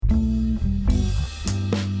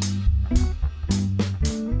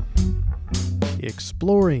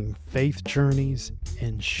exploring faith journeys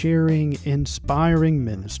and sharing inspiring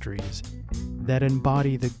ministries that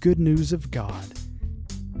embody the good news of God.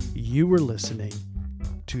 You are listening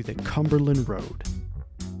to the Cumberland Road.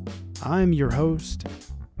 I'm your host,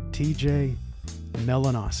 TJ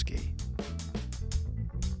Melanowski.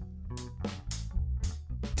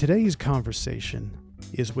 Today's conversation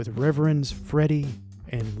is with Reverends Freddie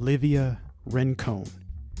and Livia Rincon.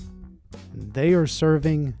 They are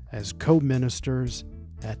serving as co-ministers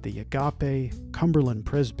at the Agape Cumberland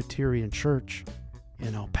Presbyterian Church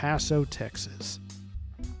in El Paso, Texas.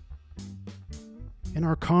 In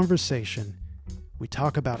our conversation, we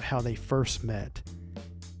talk about how they first met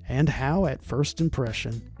and how, at first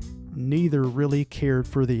impression, neither really cared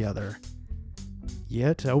for the other.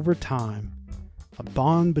 Yet, over time, a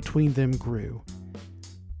bond between them grew,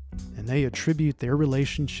 and they attribute their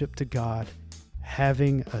relationship to God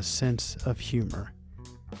having a sense of humor.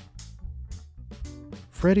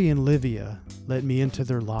 Freddie and Livia let me into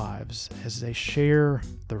their lives as they share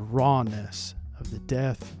the rawness of the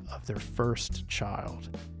death of their first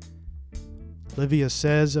child. Livia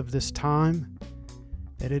says of this time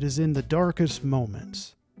that it is in the darkest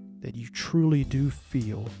moments that you truly do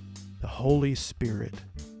feel the Holy Spirit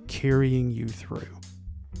carrying you through.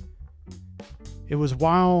 It was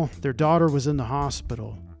while their daughter was in the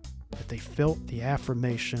hospital that they felt the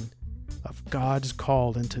affirmation of God's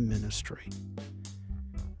call into ministry.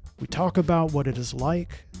 We talk about what it is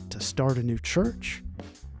like to start a new church,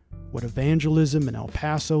 what evangelism in El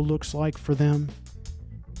Paso looks like for them.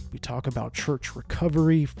 We talk about church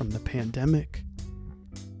recovery from the pandemic,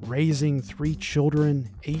 raising 3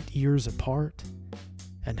 children 8 years apart,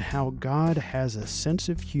 and how God has a sense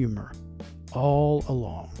of humor all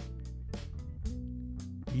along.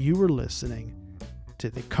 You are listening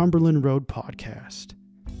to the Cumberland Road Podcast,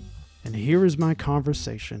 and here is my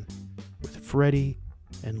conversation with Freddie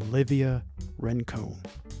and Livia Rincon.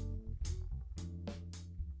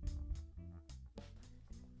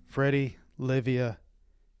 Freddie, Livia,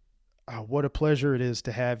 what a pleasure it is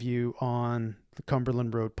to have you on the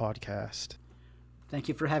Cumberland Road Podcast. Thank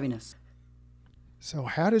you for having us. So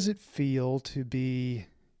how does it feel to be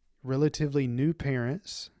relatively new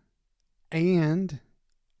parents and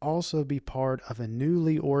also be part of a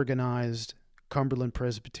newly organized Cumberland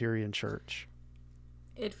Presbyterian Church?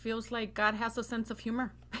 It feels like God has a sense of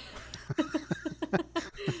humor.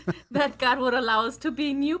 That God would allow us to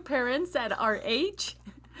be new parents at our age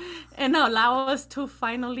and allow us to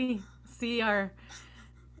finally see our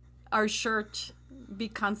church be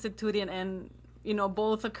constituted and,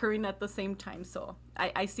 both occurring at the same time. So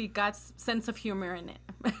I see God's sense of humor in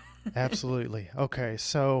it. Absolutely. Okay,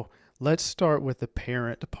 so let's start with the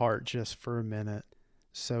parent part just for a minute.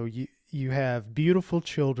 So you have beautiful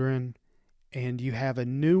children and you have a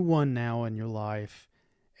new one now in your life.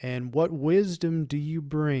 And what wisdom do you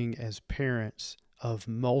bring as parents of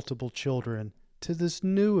multiple children to this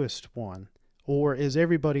newest one? Or is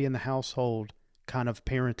everybody in the household kind of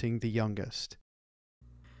parenting the youngest?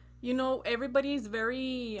 Everybody is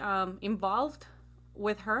very involved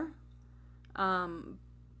with her.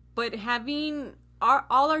 But having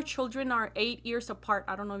all our children are 8 years apart.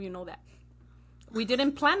 I don't know if you know that. We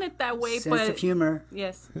didn't plan it that way, Sense of humor.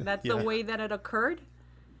 Yes, that's Yeah. the way that it occurred.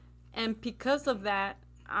 And because of that,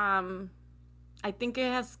 I think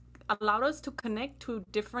it has allowed us to connect to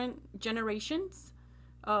different generations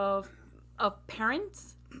of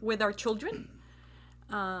parents with our children.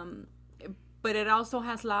 But it also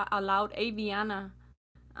has allowed Aviana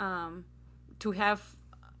to have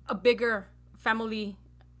a bigger family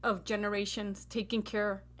of generations taking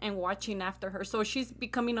care and watching after her. So she's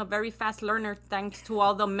becoming a very fast learner thanks to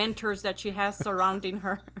all the mentors that she has surrounding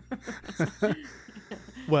her.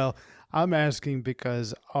 Well, I'm asking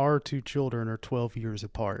because our 2 children are 12 years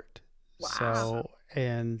apart. Wow. So,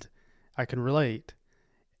 and I can relate.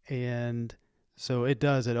 And so it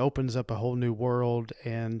opens up a whole new world,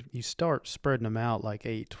 and you start spreading them out like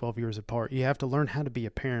 8, 12 years apart. You have to learn how to be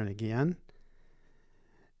a parent again.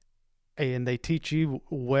 And they teach you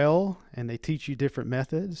well, and they teach you different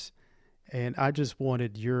methods. And I just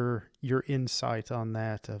wanted your insight on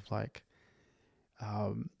that of like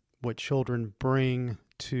what children bring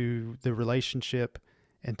to the relationship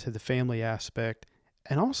and to the family aspect,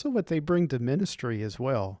 and also what they bring to ministry as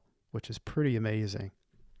well, which is pretty amazing.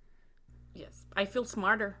 Yes, I feel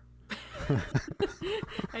smarter.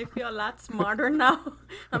 I feel a lot smarter now.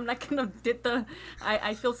 I'm not gonna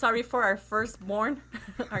I feel sorry for our firstborn,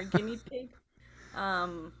 our guinea pig.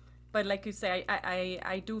 But like you say,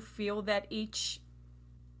 I do feel that each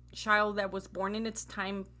child that was born in its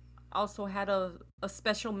time also had a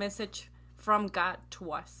special message from God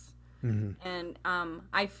to us. And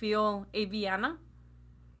I feel Aviana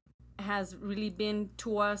has really been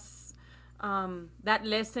to us that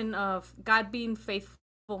lesson of God being faithful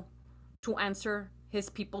to answer his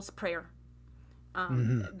people's prayer.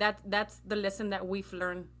 That's the lesson that we've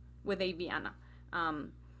learned with Aviana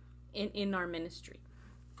in our ministry.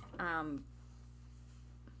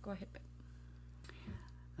 Go ahead, Ben.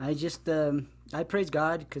 I just I praise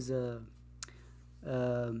God because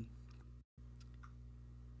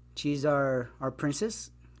she's our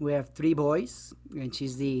princess. We have 3 boys, and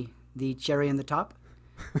she's the cherry on the top.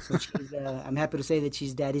 So she's I'm happy to say that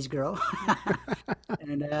she's daddy's girl,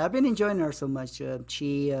 and I've been enjoying her so much.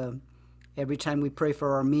 She every time we pray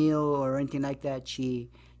for our meal or anything like that, she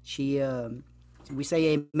we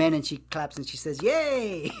say amen and she claps and she says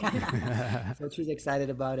yay. So she's excited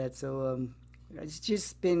about it. So it's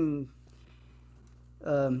just been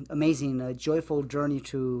amazing, a joyful journey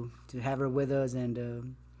to have her with us,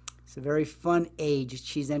 and it's a very fun age.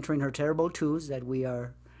 She's entering her terrible twos that we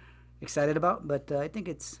are excited about, but I think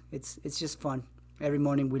it's just fun. Every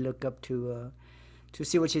morning we look up to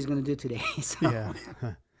see what she's going to do today. So. Yeah.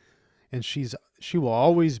 And she will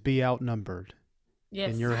always be outnumbered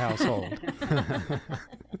Yes. in your household.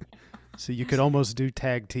 So you could almost do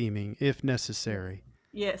tag teaming if necessary.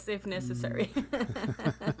 Yes, if necessary.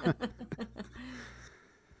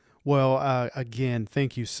 Well, again,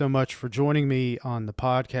 thank you so much for joining me on the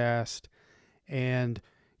podcast. And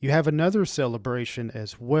you have another celebration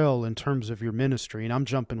as well in terms of your ministry, and I'm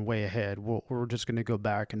jumping way ahead. We're just going to go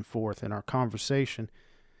back and forth in our conversation.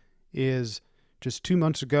 Is just 2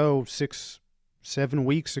 months ago, 6-7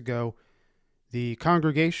 weeks ago, the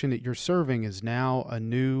congregation that you're serving is now a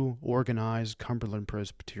new organized Cumberland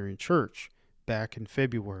Presbyterian Church back in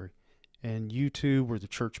February. And you two were the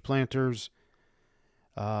church planters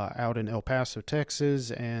out in El Paso,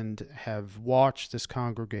 Texas, and have watched this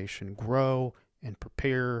congregation grow and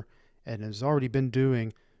prepare, and has already been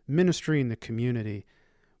doing ministry in the community.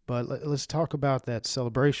 But let's talk about that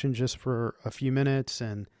celebration just for a few minutes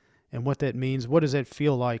and what that means. What does that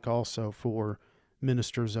feel like also for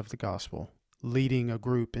ministers of the gospel, leading a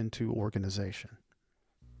group into organization?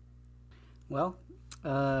 Well,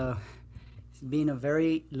 it's been a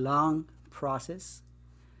very long process.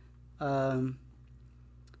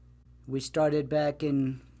 We started back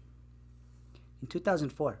in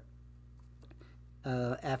 2004.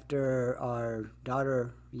 After our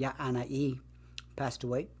daughter, Anaí, passed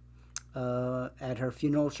away. At her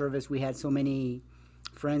funeral service, we had so many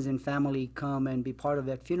friends and family come and be part of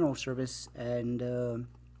that funeral service, and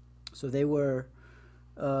so they were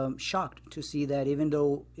shocked to see that even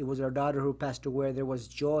though it was our daughter who passed away, there was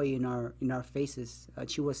joy in our faces.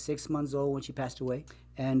 She was 6 months old when she passed away,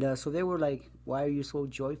 and so they were like, "Why are you so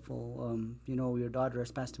joyful? Your daughter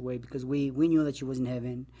has passed away." Because we knew that she was in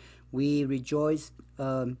heaven. We rejoiced,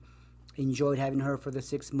 enjoyed having her for the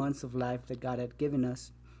 6 months of life that God had given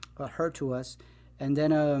us, her to us, and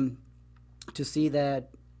then to see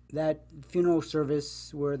that funeral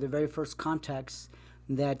service were the very first contacts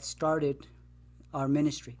that started our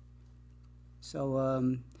ministry.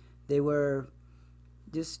 So they were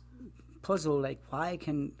just puzzled, like,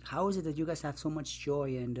 how is it that you guys have so much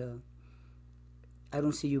joy, and I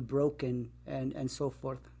don't see you broken, and so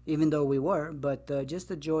forth, even though we were, but just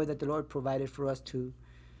the joy that the Lord provided for us to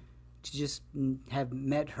just have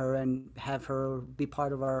met her and have her be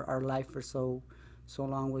part of our life for so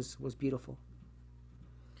long was beautiful.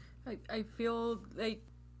 I feel like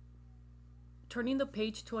turning the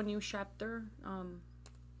page to a new chapter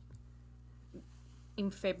in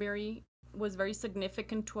February was very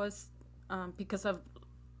significant to us because of,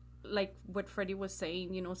 like what Freddie was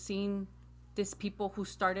saying, seeing these people who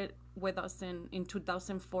started with us in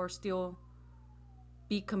 2004 still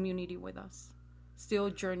be community with us, still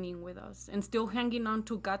journeying with us, and still hanging on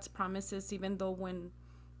to God's promises, even though when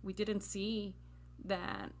we didn't see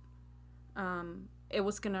that it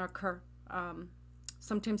was going to occur.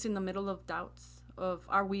 Sometimes in the middle of doubts of,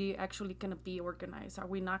 are we actually going to be organized? Are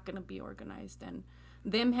we not going to be organized? And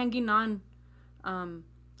them hanging on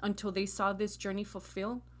until they saw this journey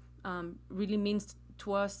fulfill really means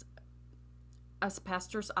to us as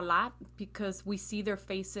pastors a lot, because we see their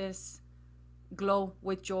faces glow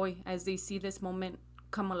with joy as they see this moment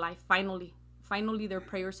come alive. Finally their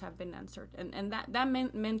prayers have been answered, and that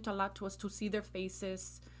meant a lot to us, to see their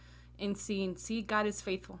faces and see God is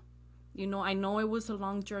faithful. I know it was a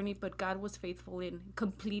long journey, but God was faithful in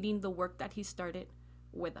completing the work that he started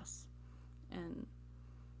with us. And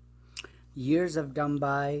years have gone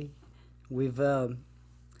by. We've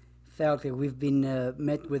felt that we've been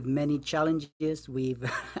met with many challenges. We've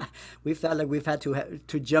we felt like we've had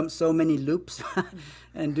to jump so many loops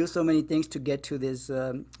and do so many things to get to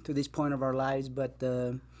this point of our lives. But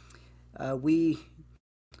we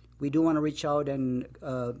do want to reach out and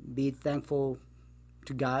be thankful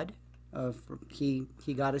to God. He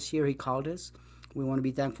got us here. He called us. We want to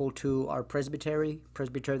be thankful to our Presbytery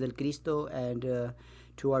del Cristo, and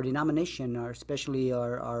to our denomination, especially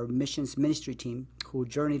our missions ministry team, who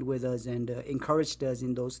journeyed with us and encouraged us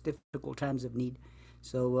in those difficult times of need.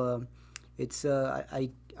 So it's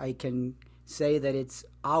I can say that it's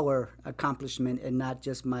our accomplishment and not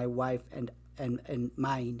just my wife and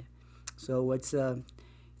mine. So it's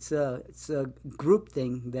a group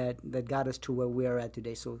thing that got us to where we are at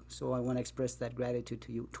today. So I want to express that gratitude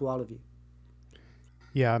to you, to all of you.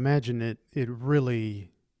 Yeah, I imagine it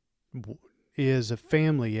really is a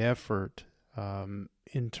family effort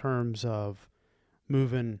in terms of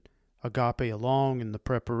moving Agape along in the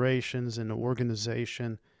preparations and the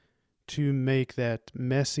organization to make that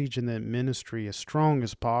message and that ministry as strong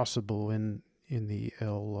as possible in the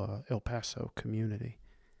El Paso community.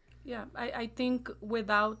 Yeah, I think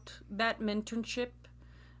without that mentorship,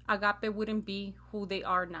 Agape wouldn't be who they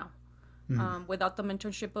are now. Without the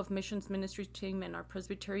mentorship of missions ministry team and our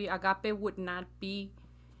presbytery, Agape would not be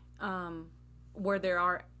where they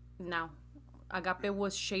are now. Agape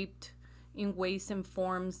was shaped in ways and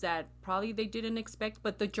forms that probably they didn't expect,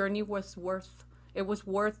 but the journey was worth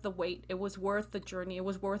the wait. It was worth the journey. It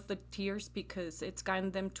was worth the tears, because it's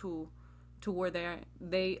gotten them to where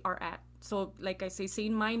they are at. So like I say,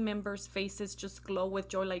 seeing my members' faces just glow with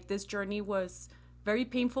joy, like this journey was very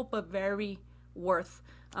painful, but very worth.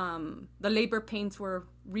 The labor pains were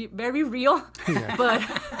very real,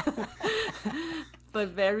 but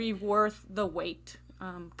very worth the wait.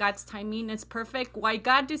 God's timing is perfect. Why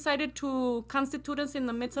God decided to constitute us in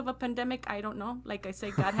the midst of a pandemic, I don't know. Like I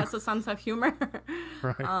say, God has a sense of humor.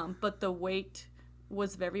 Right. But the wait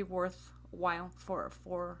was very worthwhile for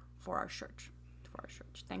our church. For our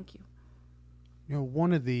church. Thank you. You know,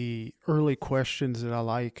 one of the early questions that I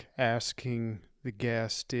like asking the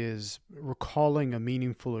guest is recalling a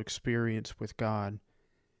meaningful experience with God.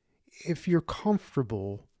 If you're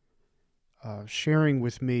comfortable sharing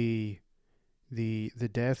with me the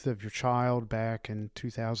death of your child back in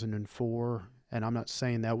 2004, and I'm not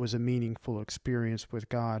saying that was a meaningful experience with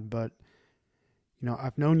God, but you know,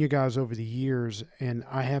 I've known you guys over the years, and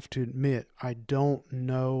I have to admit, I don't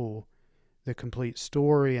know the complete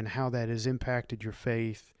story and how that has impacted your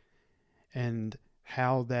faith and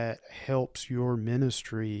how that helps your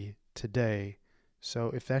ministry today. So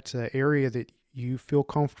if that's an area that you feel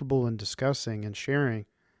comfortable in discussing and sharing,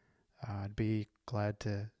 I'd be glad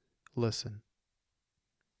to listen.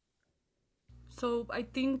 So I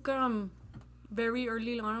think very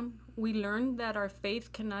early on, we learned that our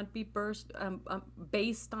faith cannot be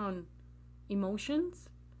based on emotions.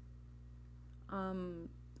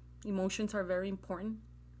 Emotions are very important.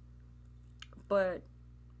 But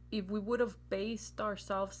if we would have based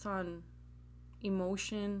ourselves on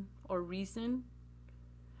emotion or reason,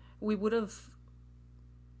 we would have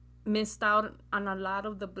missed out on a lot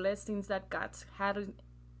of the blessings that God's had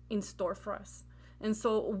in store for us. And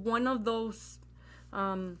so one of those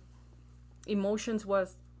emotions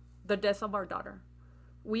was the death of our daughter.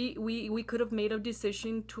 We could have made a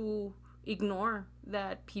decision to ignore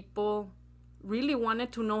that. People really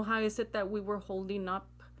wanted to know how is it that we were holding up.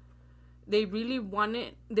 They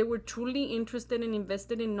were truly interested and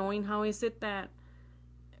invested in knowing how is it that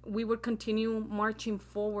we would continue marching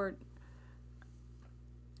forward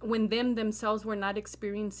when themselves were not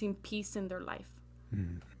experiencing peace in their life.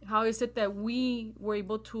 How is it that we were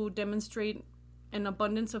able to demonstrate an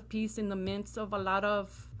abundance of peace in the midst of a lot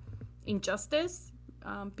of injustice?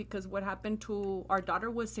 Because what happened to our daughter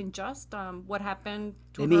was unjust. What happened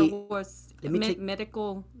to her was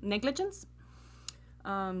medical negligence.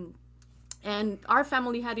 And our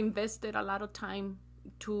family had invested a lot of time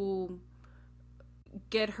to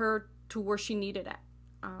get her to where she needed at.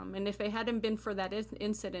 And if it hadn't been for that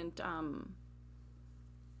incident,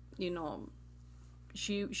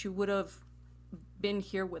 she would have been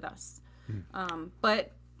here with us.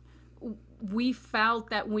 But we felt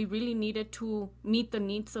that we really needed to meet the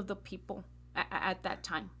needs of the people at that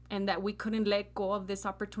time, and that we couldn't let go of this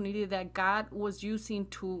opportunity that God was using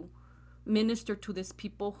to minister to these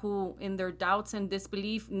people who, in their doubts and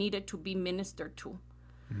disbelief, needed to be ministered to.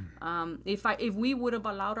 If we would have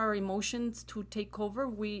allowed our emotions to take over,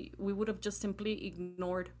 we would have just simply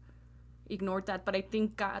ignored that. But I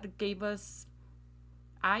think God gave us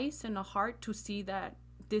eyes and a heart to see that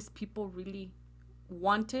these people really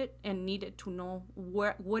wanted and needed to know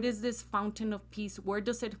what is this fountain of peace? Where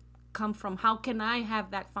does it come from? How can I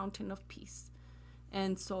have that fountain of peace?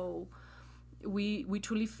 And so we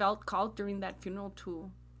truly felt called during that funeral to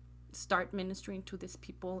start ministering to these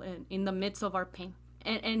people and in the midst of our pain.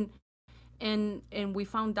 And we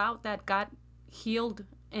found out that God healed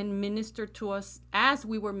and ministered to us as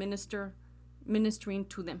we were ministering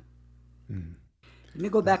to them. Let me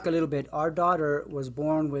go back a little bit. Our daughter was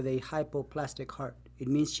born with a hypoplastic heart. It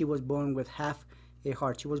means she was born with half a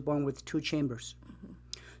heart. She was born with 2 chambers.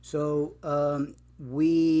 So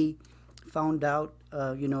we found out,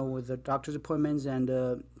 with the doctor's appointments,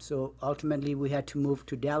 and so ultimately we had to move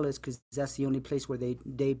to Dallas because that's the only place where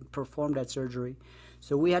they performed that surgery.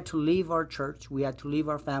 So we had to leave our church, we had to leave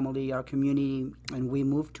our family, our community, and we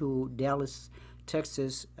moved to Dallas,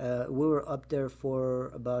 Texas. We were up there for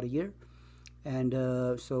about a year. And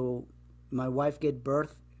so my wife gave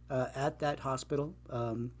birth at that hospital,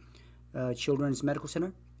 Children's Medical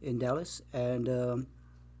Center in Dallas. And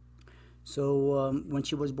so when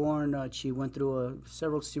she was born, she went through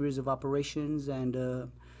several series of operations. And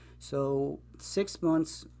so 6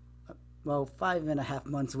 months, 5.5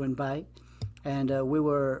 months went by. And we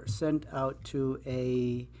were sent out to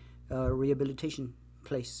a rehabilitation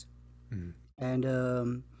place.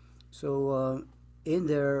 And so in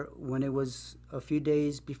there, when it was a few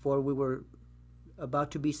days before we were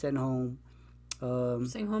about to be sent home.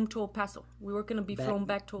 Sent home to El Paso. We were going to be flown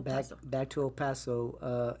back to El Paso. Back to El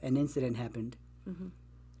Paso, an incident happened.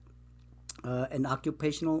 An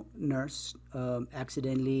occupational nurse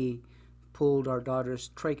accidentally pulled our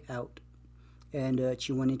daughter's trach out, and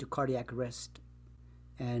she went into cardiac arrest.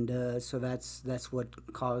 And so that's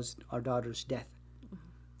what caused our daughter's death.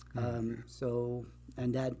 Our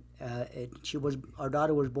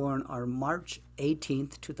daughter was born on March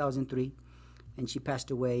 18th, 2003, and she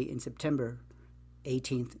passed away in September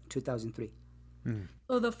 18th, 2003.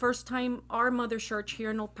 So the first time our mother church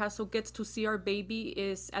here in El Paso gets to see our baby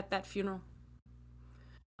is at that funeral.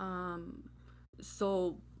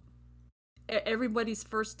 So everybody's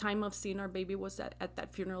first time of seeing our baby was at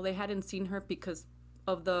that funeral. They hadn't seen her because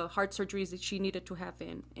of the heart surgeries that she needed to have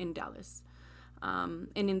in Dallas. And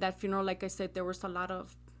in that funeral, like I said, there was a lot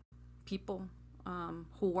of people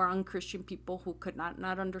who were unchristian people who could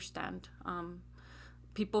not understand.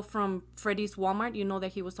 People from Freddie's Walmart, you know that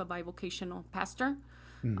he was a bivocational pastor.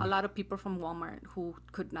 A lot of people from Walmart who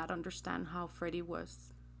could not understand how Freddie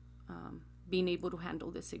was being able to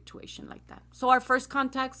handle this situation like that. So our first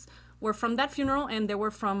contacts were from that funeral, and they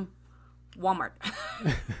were from Walmart.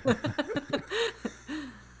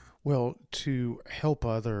 Well, to help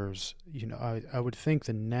others, I would think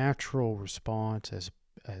the natural response as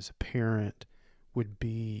a parent would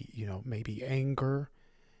be, maybe anger,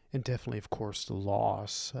 and definitely, of course, the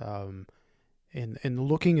loss, and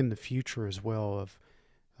looking in the future as well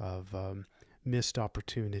of missed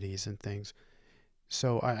opportunities and things.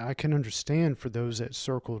 So I can understand for those that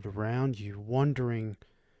circled around you wondering,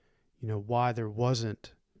 why there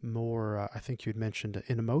wasn't more. I think you had mentioned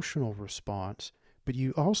an emotional response. But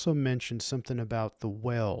you also mentioned something about the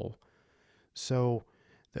well. So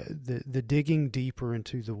the digging deeper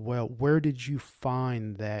into the well, where did you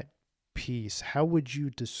find that peace? How would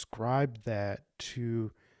you describe that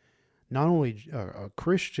to not only a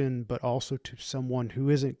Christian, but also to someone who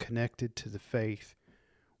isn't connected to the faith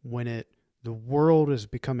when the world is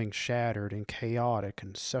becoming shattered and chaotic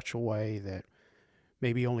in such a way that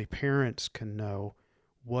maybe only parents can know?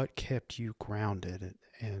 What kept you grounded,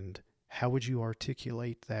 and how would you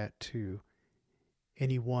articulate that to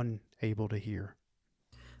anyone able to hear?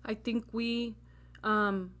 I think we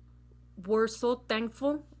were so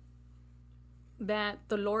thankful that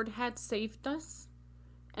the Lord had saved us,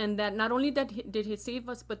 and that not only did he save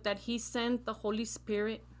us, but that he sent the Holy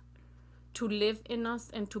Spirit to live in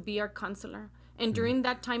us and to be our counselor. And during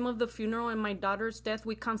that time of the funeral and my daughter's death,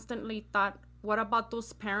 we constantly thought, what about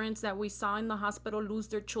those parents that we saw in the hospital lose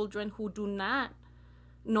their children who do not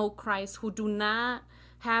know Christ, who do not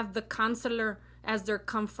have the counselor as their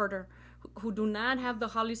comforter, who do not have the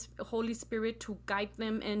Holy Spirit to guide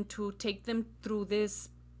them and to take them through this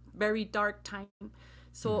very dark time.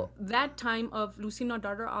 So that time of losing our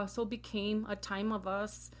daughter also became a time of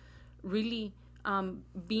us really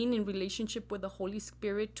being in relationship with the Holy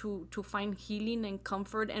Spirit to find healing and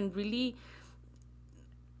comfort, and really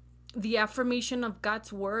the affirmation of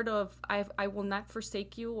God's word of I will not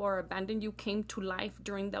forsake you or abandon you came to life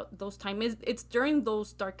during those times. It's during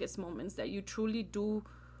those darkest moments that you truly do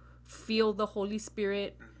feel the Holy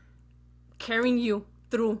Spirit carrying you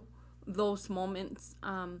through those moments.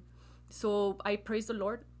 So I praise the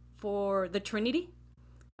Lord for the Trinity.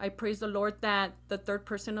 I praise the Lord that the third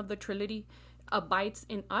person of the Trinity abides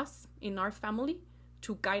in us, in our family,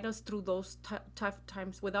 to guide us through those tough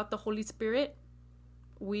times. Without the Holy Spirit,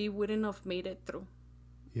 we wouldn't have made it through.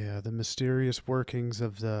 Yeah, the mysterious workings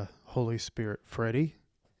of the Holy Spirit. Freddie,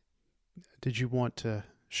 did you want to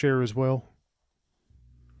share as well?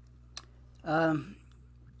 I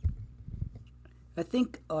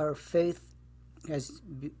think our faith has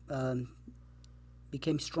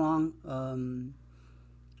became strong.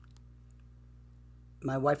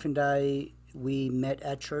 My wife and I, we met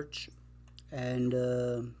at church, and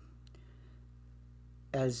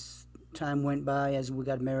as time went by, as we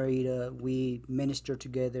got married, we ministered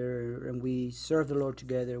together and we served the Lord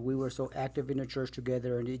together. We were so active in the church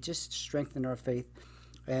together, and it just strengthened our faith.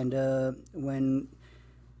 And when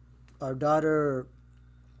our daughter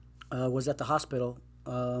was at the hospital,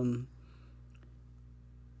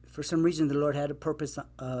 for some reason the Lord had a purpose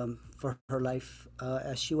for her life.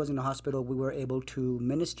 As she was in the hospital, we were able to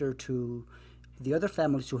minister to the other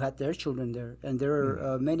families who had their children there. And there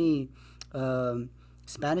are many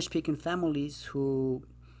Spanish-speaking families who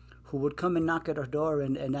would come and knock at our door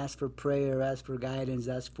and ask for prayer, ask for guidance,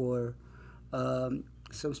 ask for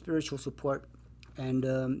some spiritual support. And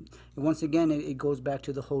once again, it goes back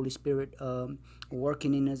to the Holy Spirit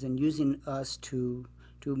working in us and using us to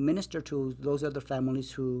minister to those other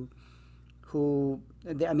families who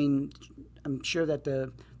I mean, I'm sure that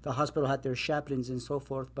the hospital had their chaplains and so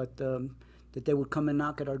forth, but that they would come and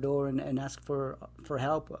knock at our door and ask for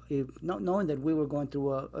help, not knowing that we were going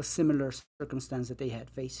through a similar circumstance that they had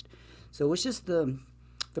faced. So it's just the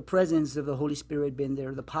presence of the Holy Spirit being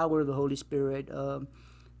there, the power of the Holy Spirit,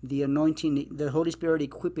 the anointing, the Holy Spirit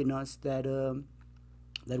equipping us that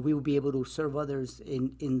we will be able to serve others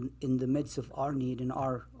in the midst of our need and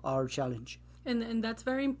our challenge. And that's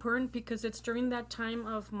very important, because it's during that time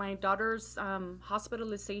of my daughter's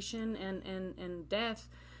hospitalization and death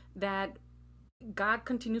that God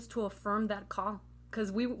continues to affirm that call,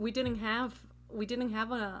 because we didn't have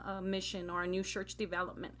a mission or a new church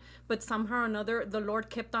development, but somehow or another the Lord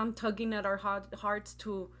kept on tugging at our hearts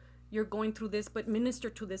to, you're going through this, but minister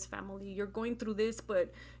to this family. You're going through this,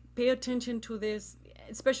 but pay attention to this,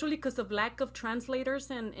 especially because of lack of translators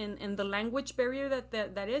and the language barrier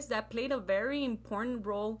that played a very important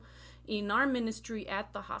role in our ministry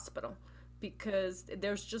at the hospital, because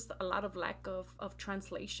there's just a lot of lack of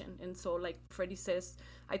translation. And so, like Freddie says,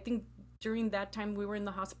 I think during that time we were in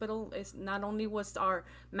the hospital, is not only was our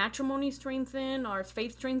matrimony strengthened, our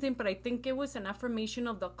faith strengthened, but I think it was an affirmation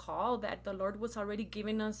of the call that the Lord was already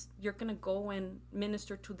giving us. You're gonna go and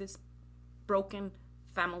minister to this broken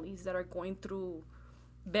families that are going through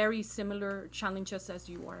very similar challenges as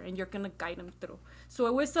you are, and you're gonna guide them through. So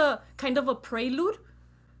it was a kind of a prelude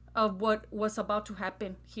of what was about to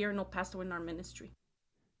happen here in El Paso in our ministry.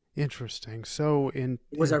 Interesting. So it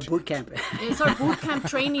was our boot camp. It's our boot camp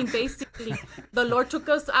training, basically. The Lord took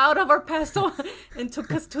us out of El Paso and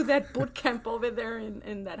took us to that boot camp over there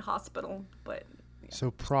in that hospital. But yeah.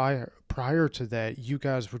 So prior to that, you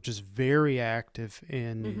guys were just very active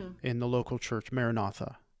in the local church,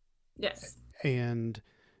 Maranatha. Yes. And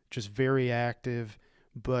just very active.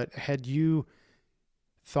 But had you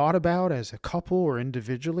thought about, as a couple or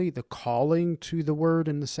individually, the calling to the word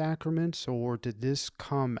and the sacraments, or did this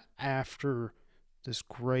come after this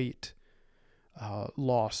great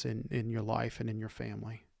loss in your life and in your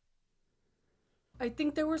family? I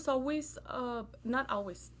think there was always, not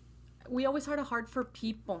always, we always had a heart for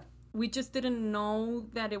people. We just didn't know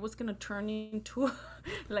that it was going to turn into,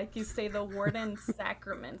 like you say, the word and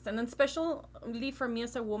sacraments. And then especially for me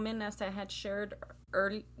as a woman, as I had shared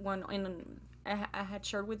I had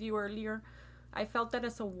shared with you earlier, I felt that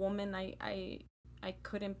as a woman, I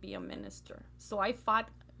couldn't be a minister. So I fought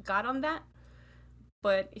God on that,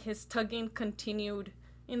 but his tugging continued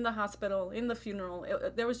in the hospital, in the funeral.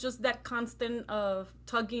 There was just that constant of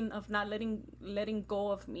tugging, of not letting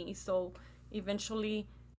go of me. So eventually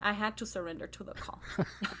I had to surrender to the call.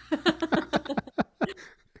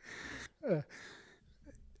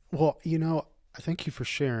 Well, thank you for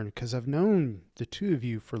sharing, because I've known the two of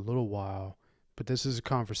you for a little while, but this is a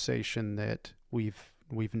conversation that we've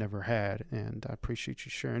never had, and I appreciate you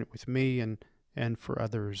sharing it with me and for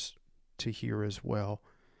others to hear as well.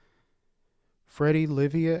 Freddie,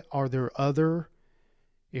 Livia, are there other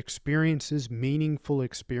experiences, meaningful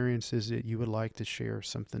experiences that you would like to share?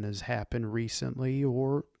 Something has happened recently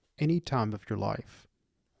or any time of your life?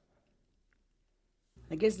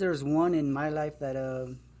 I guess there's one in my life that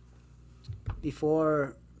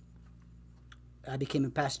before I became a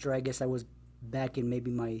pastor, I guess I was back in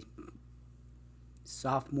maybe my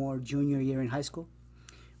sophomore, junior year in high school.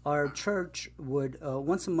 our church would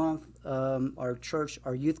once a month, our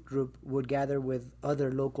youth group would gather with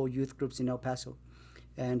other local youth groups in El Paso,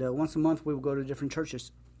 and once a month we would go to different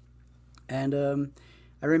churches. And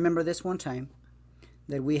I remember this one time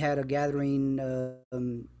that we had a gathering.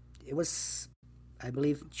 It was, I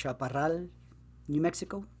believe, Chaparral, New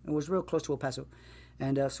Mexico. It was real close to El Paso,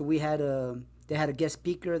 and so we had they had a guest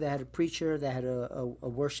speaker, they had a preacher, they had a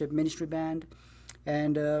worship ministry band,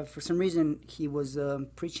 and for some reason he was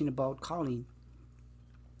preaching about calling.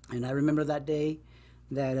 And I remember that day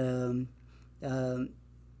that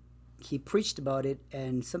he preached about it,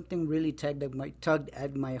 and something really tugged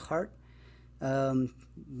at my heart.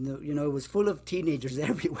 It was full of teenagers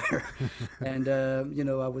everywhere, and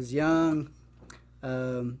I was young,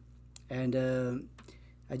 and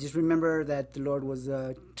I just remember that the Lord was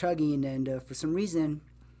tugging, and for some reason,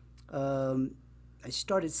 I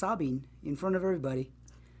started sobbing in front of everybody,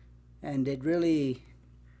 and it really,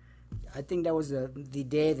 I think that was the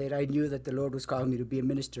day that I knew that the Lord was calling me to be a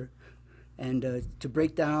minister, and to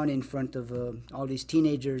break down in front of all these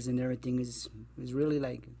teenagers and everything is really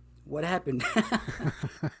like, what happened?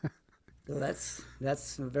 So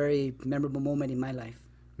that's a very memorable moment in my life.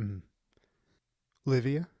 Mm.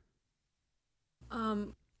 Livia?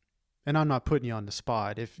 Um, And I'm not putting you on the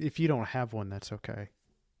spot. If you don't have one, that's okay.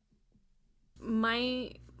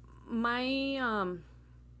 my my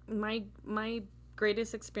my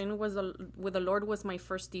greatest experience with the Lord was my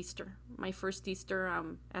first Easter. My first Easter,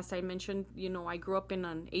 as I mentioned, I grew up in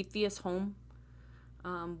an atheist home,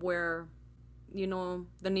 where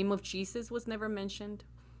the name of Jesus was never mentioned.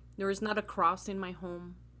 There was not a cross in my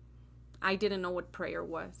home. I didn't know what prayer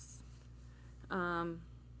was.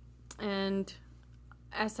 And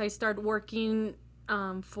as I started working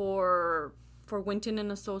for Winton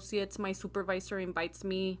and Associates, my supervisor invites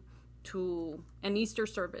me to an Easter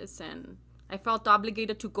service, and I felt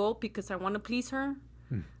obligated to go because I want to please her.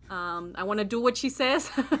 I want to do what she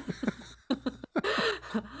says.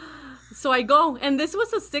 So I go, and this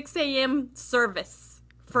was a 6 a.m. service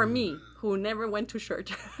for me, who never went to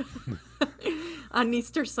church on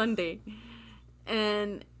Easter Sunday.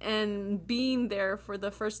 And being there for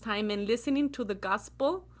the first time and listening to the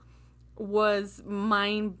gospel was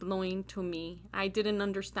mind-blowing to me. I didn't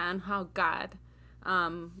understand how God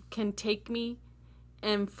can take me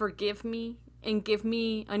and forgive me and give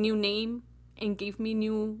me a new name and give me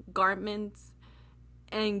new garments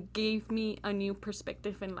and gave me a new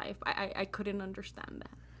perspective in life. I couldn't understand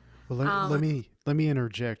that. Well, let me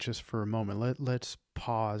interject just for a moment. Let's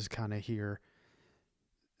pause kind of here.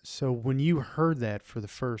 So when you heard that for the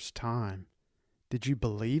first time, did you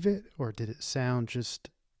believe it, or did it sound just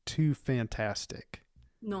too fantastic?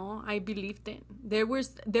 No, I believed it. There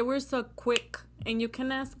was a quick, and you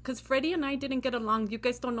can ask, because Freddie and I didn't get along. You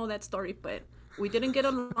guys don't know that story, but we didn't get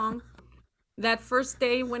along. That first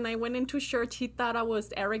day when I went into church, he thought I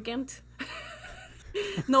was arrogant.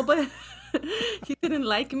 No, but he didn't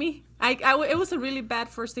like me. It was a really bad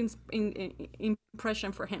first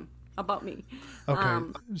impression for him about me. Okay,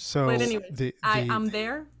 so But anyway, I'm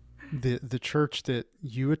there. The church that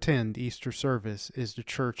you attend Easter service is the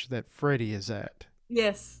church that Freddie is at.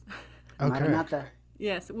 Yes. Okay. Maranatha.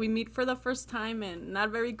 Yes, we meet for the first time, and not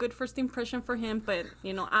very good first impression for him, but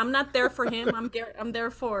I'm not there for him. I'm there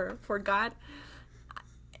for God.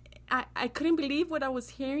 I couldn't believe what I was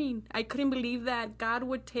hearing. I couldn't believe that God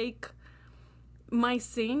would take my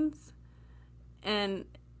sins and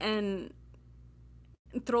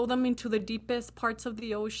throw them into the deepest parts of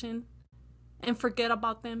the ocean and forget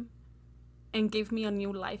about them and give me a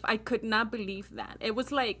new life. I could not believe that. It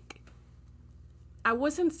was like I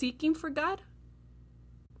wasn't seeking for God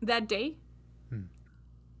that day,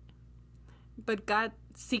 but God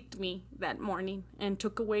seeked me that morning and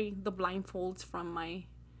took away the blindfolds from my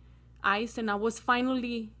eyes, and I was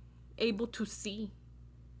finally able to see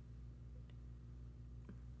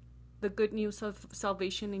the good news of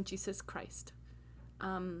salvation in Jesus Christ.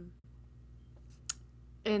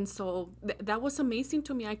 And so that was amazing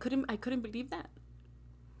to me. I couldn't believe that.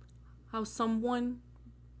 How someone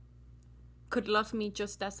could love me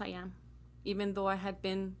just as I am, even though I had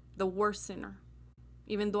been the worst sinner,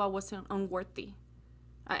 even though I wasn't unworthy.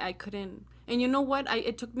 I couldn't. And you know what?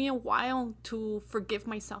 It took me a while to forgive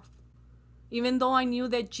myself. Even though I knew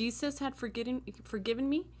that Jesus had forgiven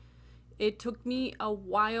me, it took me a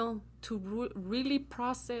while to really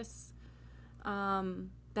process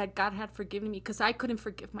that God had forgiven me, because I couldn't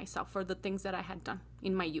forgive myself for the things that I had done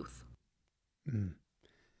in my youth.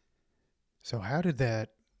 So how did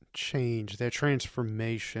that change, that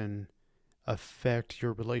transformation, affect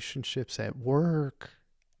your relationships at work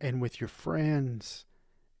and with your friends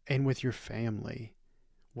and with your family?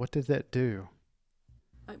 What did that do?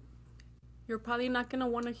 You're probably not going to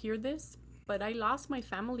want to hear this, but I lost my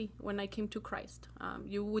family when I came to Christ.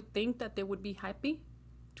 You would think that they would be happy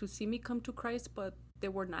to see me come to Christ, but they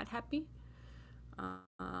were not happy.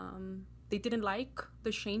 They didn't like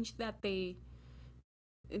the change that they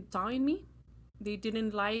saw in me. They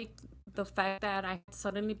didn't like the fact that I had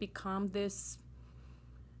suddenly become this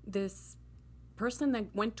person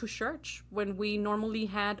that went to church when we normally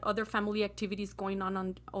had other family activities going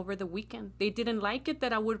on over the weekend. They didn't like it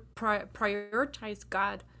that I would prioritize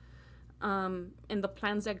God and the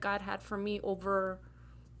plans that God had for me over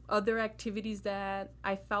other activities that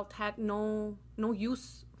I felt had no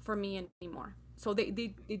use for me anymore. So they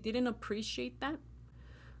didn't appreciate that.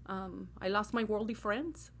 I lost my worldly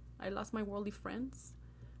friends.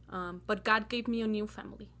 But God gave me a new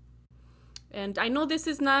family. And I know this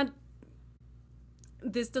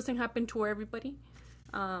doesn't happen to everybody.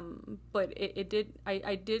 But it did.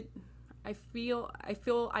 I feel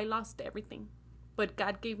I lost everything. But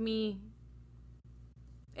God gave me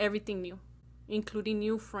everything new, including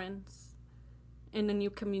new friends and a new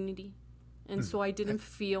community. And so I didn't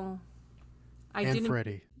feel...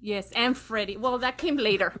 Freddie. Yes, and Freddie. Well, that came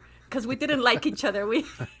later because we didn't like each other. We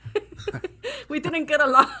didn't get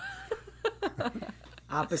along.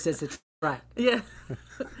 Opposites attract. Yeah.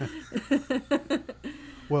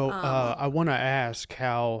 Well, I want to ask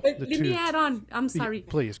how Let me add on. I'm sorry.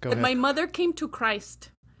 Please, go But ahead. my mother came to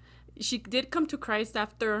Christ. She did come to Christ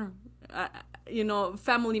after,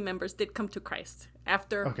 family members did come to Christ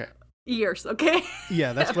after years, okay?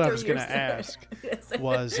 Yeah, that's what I was going years. to ask. Yes.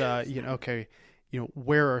 Was,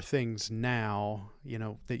 where are things now,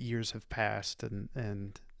 that years have passed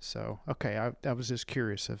and so, I was just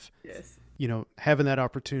curious of, Yes. Having that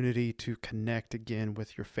opportunity to connect again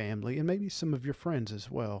with your family and maybe some of your friends as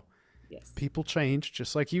well. Yes. People change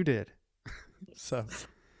just like you did. So,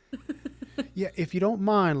 yeah, if you don't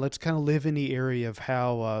mind, let's kind of live in the area of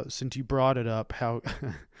how, since you brought it up, how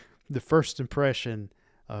the first impression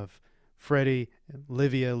of Freddie,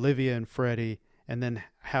 Livia and Freddie, and then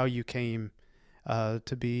how you came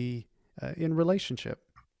to be in relationship.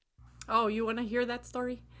 Oh, you want to hear that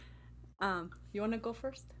story? You want to go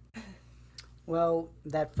first? Well,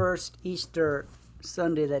 that first Easter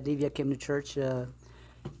Sunday that Livia came to church,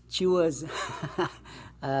 she was,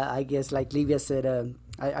 I guess, like Livia said,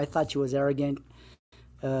 I thought she was arrogant.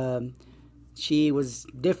 She was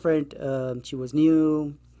different. She was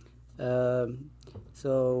new.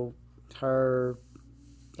 So her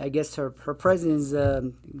presence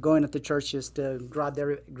going at the church just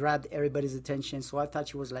grabbed everybody's attention. So I thought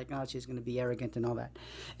she was like, oh, she's going to be arrogant and all that.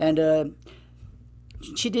 And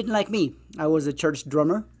she didn't like me. I was a church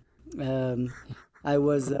drummer. I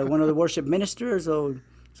was one of the worship ministers.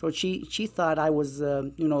 So she thought I was, I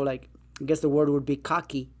guess the word would be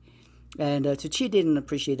cocky. And so she didn't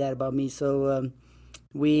appreciate that about me. So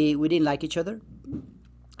we didn't like each other.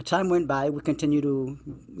 Time went by. We continued to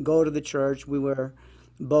go to the church. We were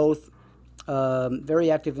both very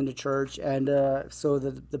active in the church. And so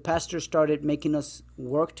the pastor started making us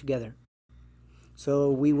work together.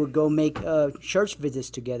 So we would go make church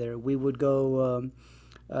visits together. We would go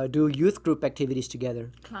do youth group activities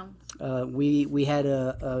together. Clowns. We had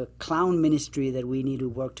a clown ministry that we need to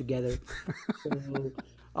work together. So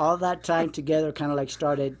all that time together kind of like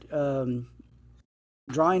started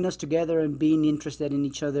drawing us together and being interested in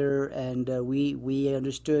each other. And we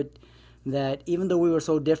understood that even though we were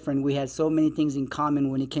so different, we had so many things in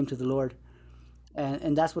common when it came to the Lord.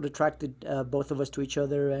 And that's what attracted both of us to each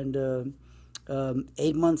other. And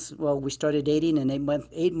 8 months, we started dating, and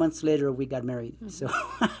 8 months later we got married. Mm-hmm. So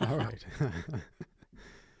All right.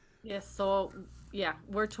 Yes. So yeah,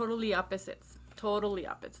 we're totally opposites.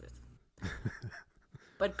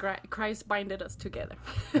 But Christ binded us together.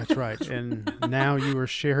 That's right. And now you are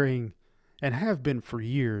sharing, and have been for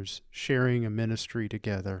years, sharing a ministry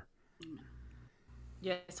together.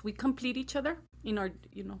 Yes, we complete each other in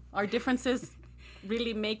our differences.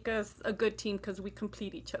 Really make us a good team because we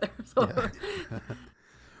complete each other. So. Yeah.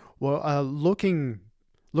 Well, looking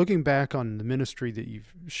back on the ministry that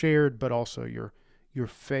you've shared, but also your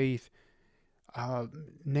faith,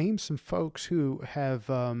 name some folks who have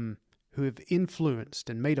influenced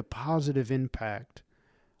and made a positive impact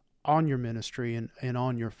on your ministry and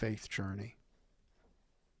on your faith journey.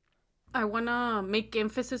 I want to make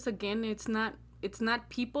emphasis again. It's not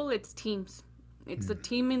people, it's teams. It's a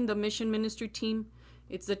team in the mission ministry team.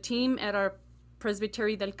 It's a team at our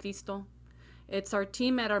Presbytery del Cristo. It's our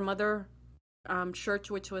team at our mother church,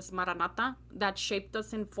 which was Maranatha, that shaped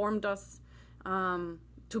us and formed us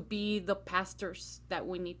to be the pastors that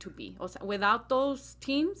we need to be. Without those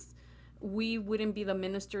teams, we wouldn't be the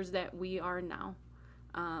ministers that we are now.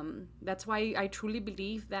 That's why I truly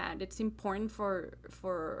believe that it's important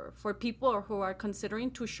for people who are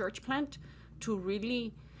considering to church plant to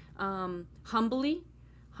really humbly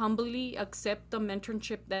accept the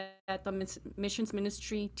mentorship that the missions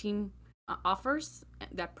ministry team offers,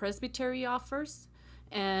 that presbytery offers,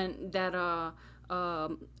 and that a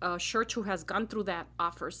church who has gone through that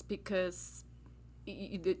offers, because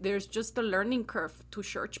there's just a learning curve to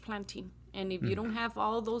church planting. And if you don't have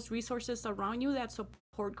all those resources around you, that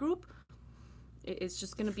support group, it's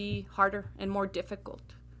just going to be harder and more difficult.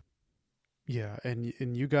 Yeah, and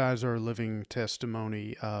you guys are a living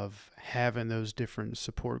testimony of having those different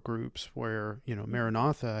support groups where,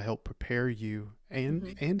 Maranatha helped prepare you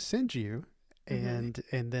and send you, and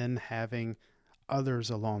then having others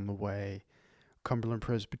along the way, Cumberland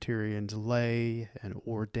Presbyterians, lay and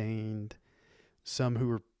ordained, some who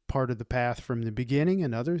were part of the path from the beginning,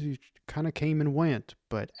 and others who kind of came and went,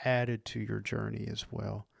 but added to your journey as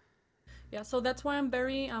well. Yeah, so that's why I'm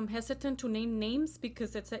very hesitant to name names,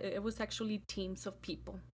 because it was actually teams of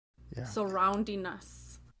people surrounding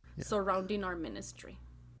us, surrounding our ministry.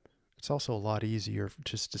 It's also a lot easier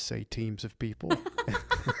just to say teams of people.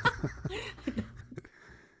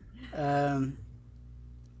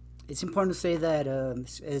 It's important to say that,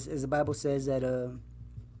 as the Bible says, that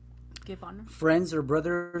Give honor. friends or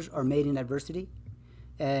brothers are made in adversity,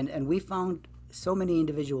 and we found so many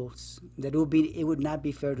individuals that it would not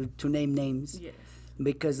be fair to name names. Yes.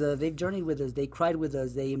 Because they've journeyed with us, they cried with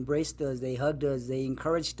us, they embraced us, they hugged us, they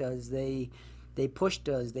encouraged us, they pushed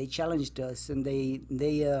us, they challenged us, and they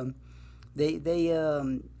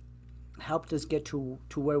helped us get to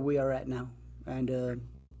where we are at now. And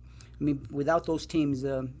without those teams,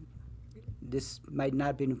 this might not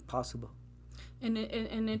have been possible. And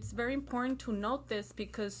it's very important to note this,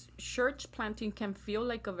 because church planting can feel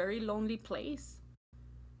like a very lonely place.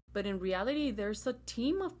 But in reality, there's a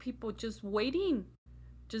team of people just waiting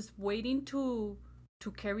to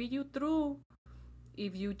carry you through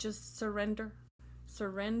if you just surrender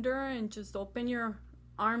and just open your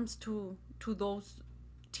arms to those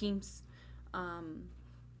teams.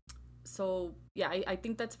 So yeah, I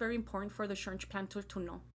think that's very important for the church planter to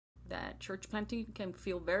know, that church planting can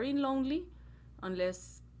feel very lonely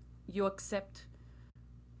unless you accept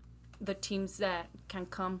the teams that can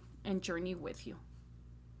come and journey with you.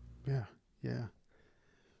 Yeah.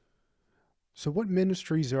 So what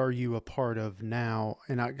ministries are you a part of now?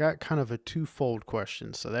 And I got kind of a twofold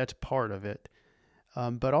question, so that's part of it.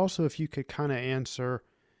 But also, if you could kind of answer,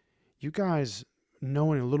 you guys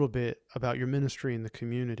knowing a little bit about your ministry in the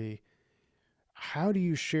community, how do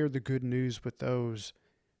you share the good news with those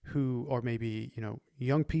who are maybe,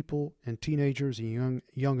 young people and teenagers and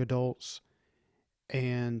young adults?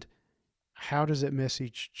 And how does that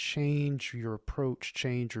message change your approach,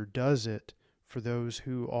 or does it for those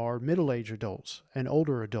who are middle-aged adults and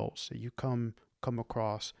older adults that you come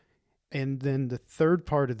across? And then the third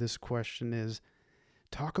part of this question is,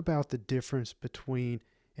 talk about the difference between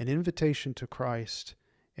an invitation to Christ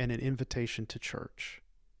and an invitation to church.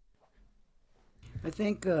 I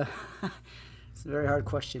think it's a very hard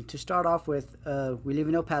question. To start off with, we live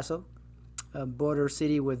in El Paso, a border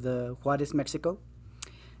city with Juarez, Mexico.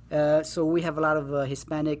 So we have a lot of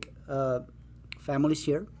Hispanic families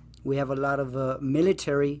here. We have a lot of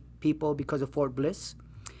military people because of Fort Bliss.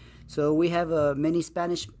 So we have many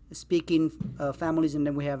Spanish-speaking families, and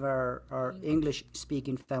then we have our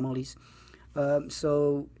English-speaking families.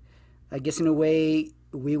 So I guess in a way,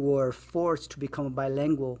 we were forced to become a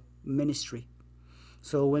bilingual ministry.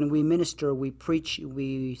 So when we minister, we preach,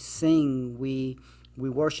 we sing, we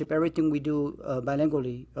worship, everything we do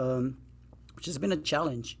bilingually, which has been a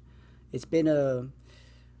challenge. It's been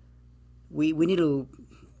we need to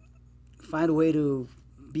find a way to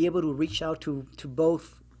be able to reach out to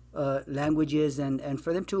both languages and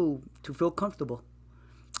for them to feel comfortable.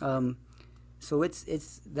 So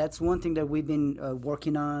that's one thing that we've been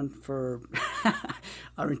working on for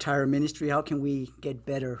our entire ministry. How can we get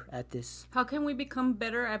better at this? How can we become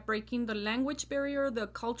better at breaking the language barrier, the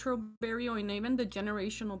cultural barrier, and even the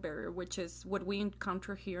generational barrier, which is what we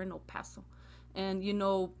encounter here in El Paso? And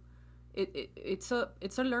it's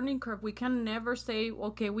a learning curve. We can never say,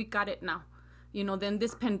 okay, we got it now. Then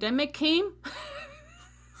this pandemic came.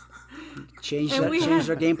 Changed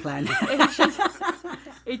our game plan.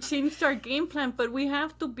 It changed our game plan, but we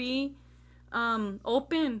have to be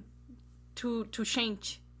open to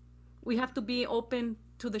change. We have to be open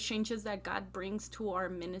to the changes that God brings to our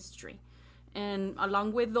ministry. And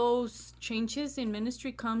along with those changes in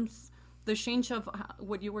ministry comes the change of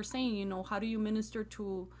what you were saying, how do you minister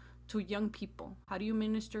to to young people? How do you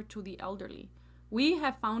minister to the elderly? We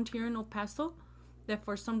have found here in El Paso that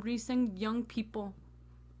for some reason young people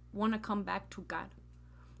want to come back to God,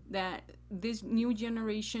 that this new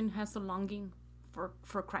generation has a longing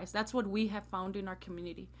for Christ. That's what we have found in our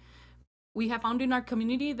community. We have found in our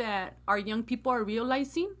community that our young people are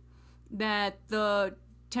realizing that the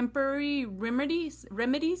temporary remedies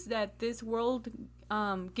that this world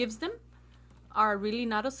gives them are really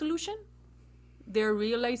not a solution. They're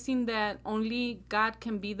realizing that only God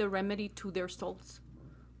can be the remedy to their souls.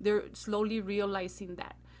 They're slowly realizing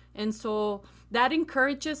that. And so that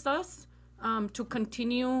encourages us to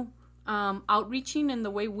continue outreaching, and the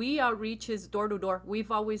way we outreach is door to door.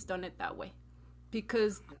 We've always done it that way,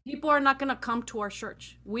 because people are not going to come to our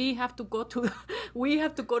church. We have to go to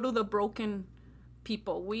the broken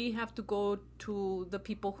people. We have to go to the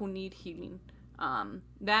people who need healing.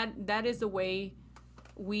 That is the way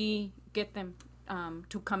we get them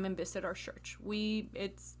to come and visit our church.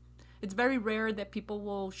 It's very rare that people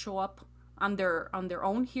will show up on their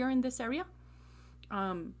own here in this area.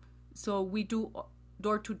 So we do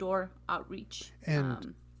door-to-door outreach.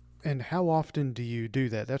 And how often do you do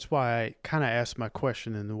that? That's why I kind of asked my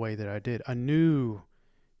question in the way that I did. I knew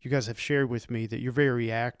you guys have shared with me that you're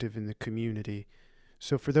very active in the community.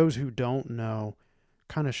 So for those who don't know,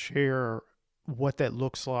 kind of share what that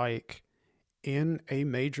looks like in a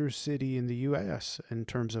major city in the U.S. in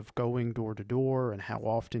terms of going door to door, and how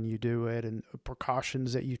often you do it, and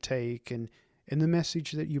precautions that you take, and the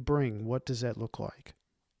message that you bring. What does that look like?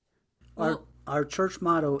 Our church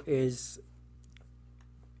motto is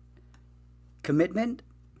commitment,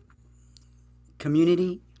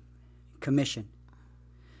 community, commission.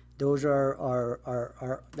 Those are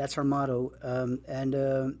our that's our motto.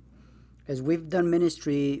 As we've done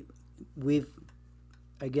ministry,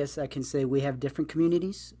 I guess I can say we have different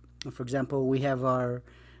communities. For example, we have our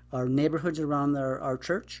neighborhoods around our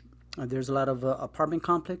church. There's a lot of apartment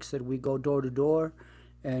complex that we go door to door,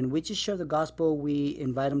 and we just share the gospel. We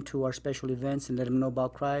invite them to our special events and let them know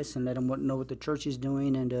about Christ, and let them know what the church is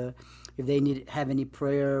doing, and if they have any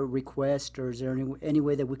prayer request, or is there any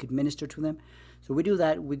way that we could minister to them. So we do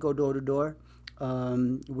that. We go door to door.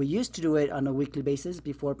 We used to do it on a weekly basis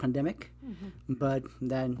before pandemic, but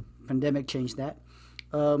then pandemic changed that.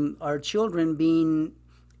 Our children, being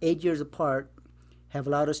 8 years apart, have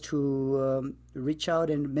allowed us to reach out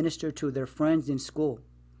and minister to their friends in school.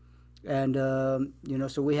 And,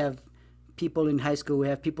 so we have people in high school, we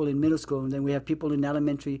have people in middle school, and then we have people in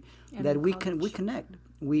elementary, and that we connect.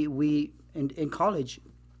 We in college.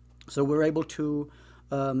 So we're able to,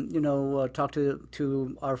 talk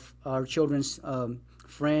to our children's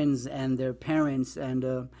friends and their parents.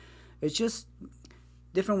 And it's just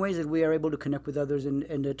different ways that we are able to connect with others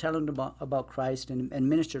and tell them about Christ and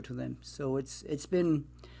minister to them. So it's been,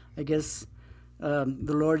 I guess,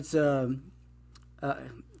 the Lord's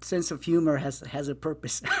sense of humor has a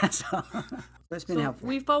purpose. So it's been helpful.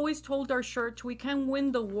 We've always told our church we can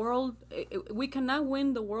win the world. We cannot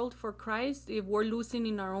win the world for Christ if we're losing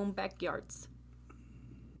in our own backyards.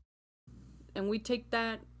 And we take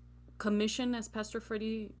that commission, as Pastor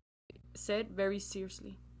Freddie said, very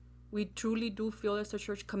seriously. We truly do feel as a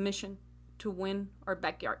church commission to win our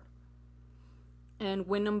backyard, and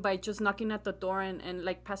win them by just knocking at the door and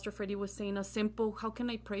like Pastor Freddie was saying, a simple, how can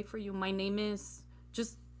I pray for you? My name is,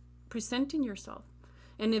 just presenting yourself.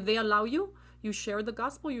 And if they allow you, you share the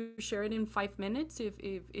gospel, you share it in 5 minutes.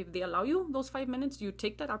 If they allow you those 5 minutes, you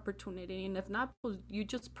take that opportunity. And if not, you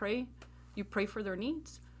just pray. You pray for their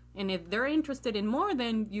needs. And if they're interested in more,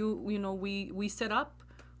 then we set up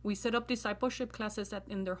discipleship classes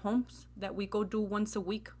in their homes that we go do once a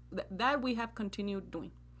week. That we have continued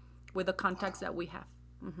doing with the contacts that we have.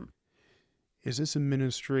 Mm-hmm. Is this a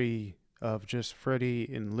ministry of just Freddie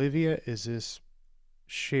and Livia? Is this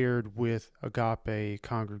shared with Agape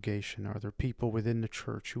congregation? Are there people within the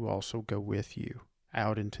church who also go with you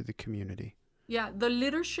out into the community? Yeah, the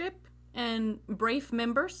leadership and brave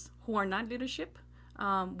members who are not leadership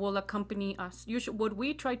will accompany us. Usually, what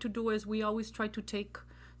we try to do is we always try to take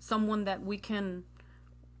someone that we can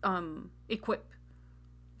equip.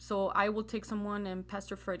 So I will take someone, and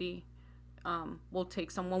Pastor Freddie will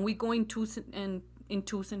take someone. We go in twos and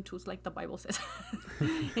twos, like the Bible says,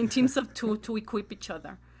 in teams of two to equip each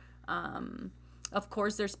other. Of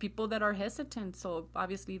course, there's people that are hesitant, so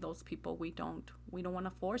obviously those people we don't want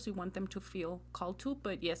to force. We want them to feel called to.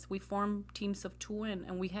 But yes, we form teams of two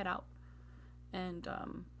and we head out, and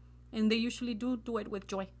they usually do it with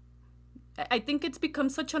joy. I think it's become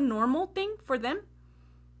such a normal thing for them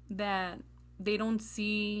that they don't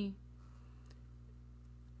see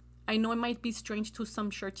I know it might be strange to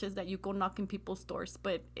some churches that you go knock in people's doors,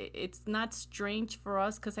 but it's not strange for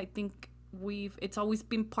us because I think it's always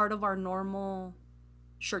been part of our normal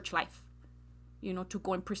church life, to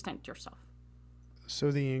go and present yourself.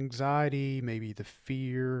 So the anxiety, maybe the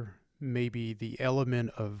fear, maybe the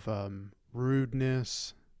element of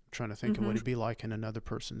rudeness, I'm trying to think of what it'd be like in another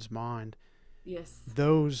person's mind. Yes.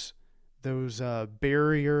 Those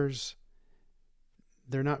barriers,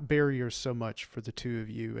 they're not barriers so much for the two of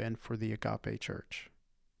you and for the Agape Church.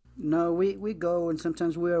 No, we go, and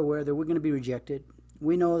sometimes we're aware that we're going to be rejected.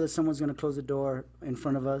 We know that someone's going to close the door in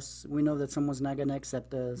front of us. We know that someone's not going to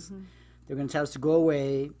accept us. They're going to tell us to go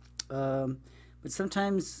away. But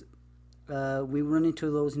sometimes we run into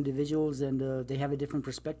those individuals, and they have a different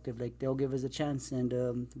perspective. Like, they'll give us a chance,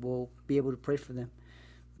 and we'll be able to pray for them.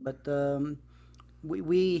 But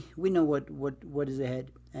we know what is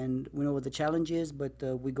ahead, and we know what the challenge is. But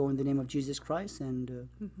we go in the name of Jesus Christ, and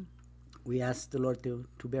we ask the Lord to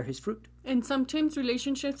bear His fruit. And sometimes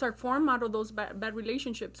relationships are formed out of those bad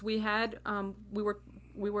relationships. We had we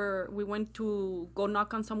went to go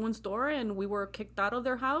knock on someone's door, and we were kicked out of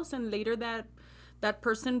their house, and later that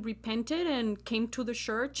person repented and came to the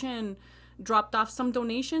church and dropped off some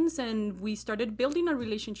donations, and we started building a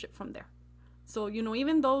relationship from there. So,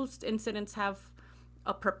 even those incidents have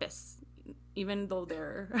a purpose, even though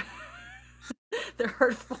they're they're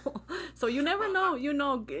hurtful. So you never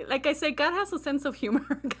know, like I say, God has a sense of humor.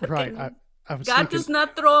 Right. God does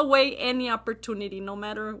not throw away any opportunity, no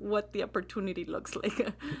matter what the opportunity looks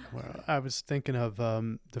like. Well, I was thinking of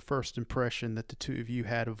the first impression that the two of you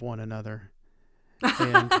had of one another.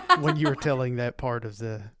 And when you were telling that part of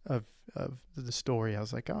the story, I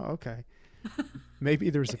was like, oh, okay. Maybe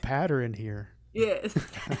there's a pattern here. Yes.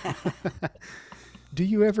 Do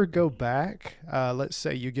you ever go back? Let's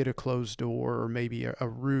say you get a closed door or maybe a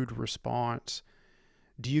rude response.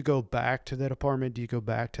 Do you go back to that apartment? Do you go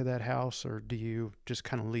back to that house, or do you just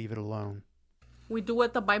kind of leave it alone? We do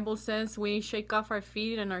what the Bible says. We shake off our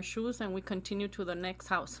feet and our shoes, and we continue to the next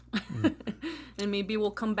house. And maybe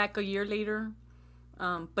we'll come back a year later,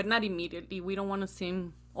 but not immediately. We don't want to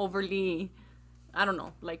seem overly, I don't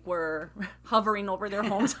know, like we're hovering over their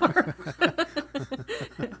homes.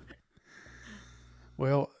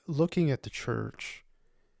 Well, looking at the church,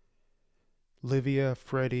 Livia,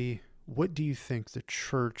 Freddie, what do you think the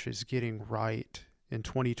church is getting right in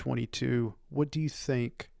 2022? What do you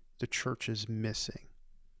think the church is missing?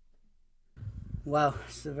 Wow,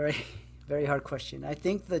 it's a very, very hard question. I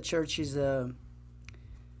think the church is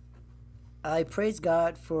I praise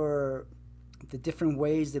God for the different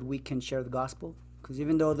ways that we can share the gospel. Because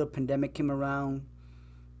even though the pandemic came around,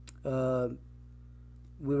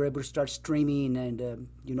 we were able to start streaming and,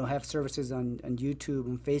 have services on YouTube,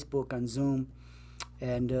 on Facebook, on Zoom.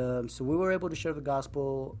 And so we were able to share the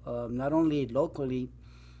gospel not only locally,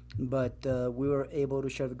 but we were able to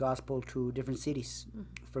share the gospel to different cities.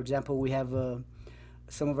 For example, we have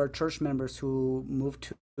some of our church members who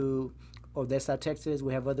moved to Odessa, Texas.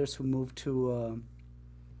 We have others who moved to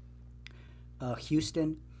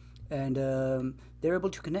Houston, and they're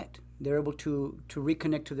able to connect. They're able to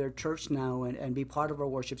reconnect to their church now and be part of our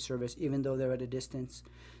worship service, even though they're at a distance.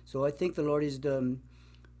 So I think the Lord is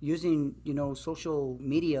using social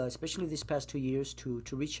media, especially these past 2 years, to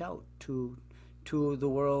reach out to the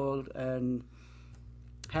world and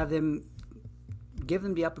give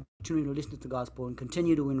them the opportunity to listen to the gospel and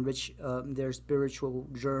continue to enrich their spiritual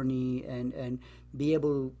journey and be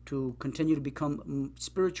able to continue to become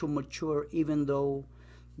spiritual mature, even though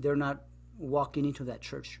they're not walking into that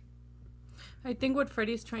church. I think what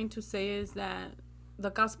Freddie's trying to say is that the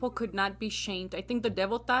gospel could not be shamed. I think the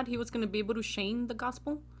devil thought he was going to be able to shame the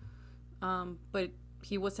gospel, but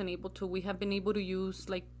he wasn't able to. We have been able to use,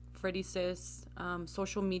 like Freddie says,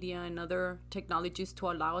 social media and other technologies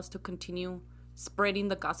to allow us to continue spreading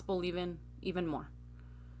the gospel even more.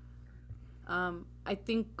 I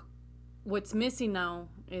think what's missing now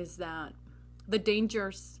is that the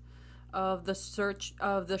dangers of the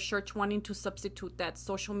church wanting to substitute that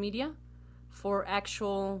social media for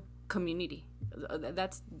actual community.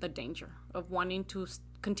 That's the danger of wanting to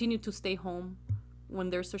continue to stay home when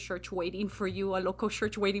there's a church waiting for you, a local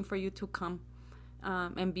church waiting for you to come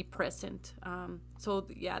and be present. So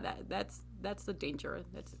yeah, that's the danger.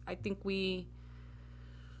 I think we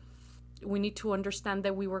need to understand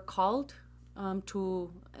that we were called and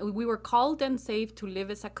saved to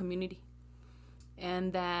live as a community,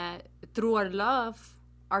 and that through our love,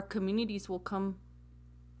 our communities will come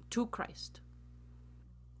to Christ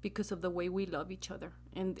because of the way we love each other.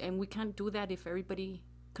 And we can't do that if everybody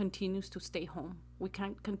continues to stay home. We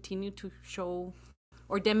can't continue to show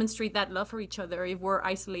or demonstrate that love for each other if we're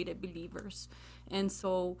isolated believers. And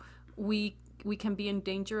so we can be in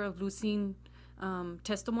danger of losing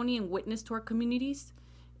testimony and witness to our communities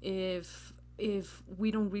if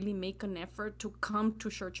we don't really make an effort to come to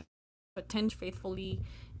church, attend faithfully,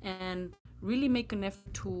 and really make an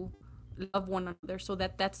effort to love one another, so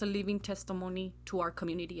that that's a living testimony to our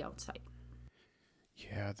community outside.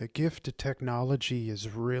 Yeah, the gift of technology is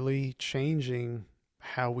really changing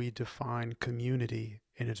how we define community,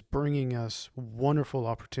 and it's bringing us wonderful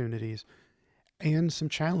opportunities and some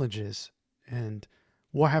challenges. And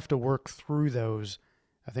we'll have to work through those,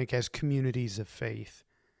 I think, as communities of faith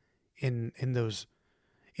in that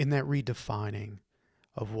redefining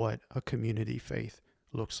of what a community faith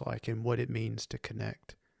looks like and what it means to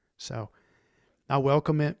connect. So I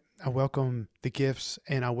welcome it. I welcome the gifts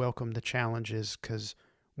and I welcome the challenges, because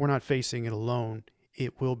we're not facing it alone.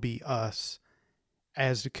 It will be us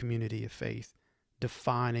as the community of faith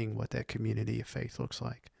defining what that community of faith looks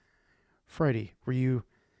like. Freddie, were you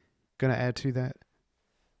going to add to that?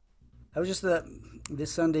 I was just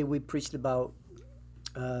this Sunday we preached about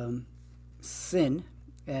sin,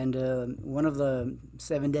 and one of the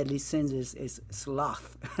 7 deadly sins is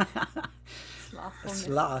sloth.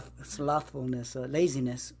 Slothfulness,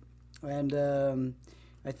 laziness. And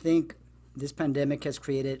I think this pandemic has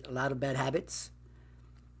created a lot of bad habits.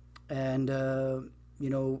 And,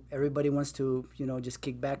 everybody wants to, just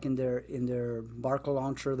kick back in their Barca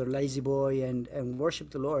launcher, their lazy boy, and worship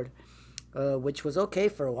the Lord, which was okay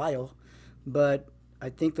for a while. But I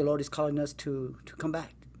think the Lord is calling us to come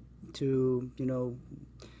back, to,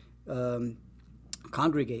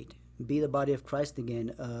 congregate, be the body of Christ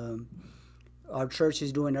again. Our church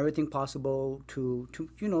is doing everything possible to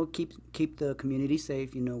keep the community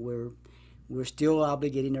safe. We're still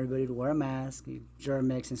obligating everybody to wear a mask,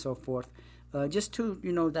 Germ-X, and so forth. Just to,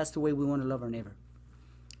 that's the way we want to love our neighbor.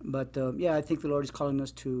 But I think the Lord is calling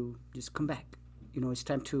us to just come back. It's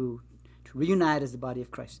time to reunite as the body of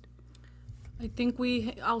Christ. I think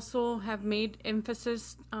we also have made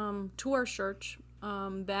emphasis to our church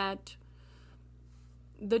that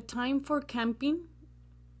the time for camping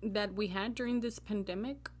that we had during this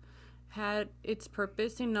pandemic had its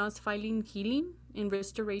purpose in us finding healing and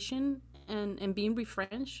restoration and being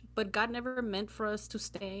refreshed. But God never meant for us to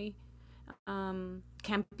stay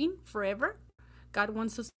camping forever. God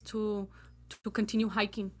wants us to continue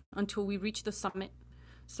hiking until we reach the summit.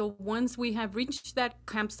 So once we have reached that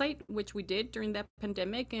campsite, which we did during that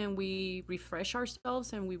pandemic, and we refresh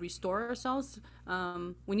ourselves and we restore ourselves,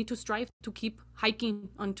 we need to strive to keep hiking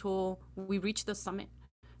until we reach the summit.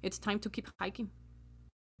 It's time to keep hiking.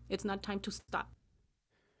 It's not time to stop.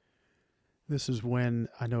 This is when,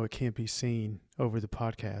 I know it can't be seen over the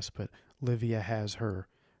podcast, but Livia has her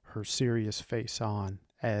serious face on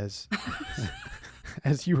as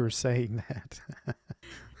as you were saying that.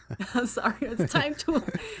 I'm sorry, it's time to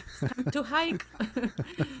hike.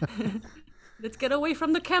 Let's get away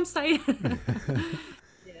from the campsite.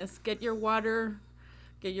 Yes, get your water,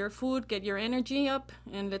 get your food, get your energy up,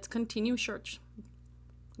 and let's continue church.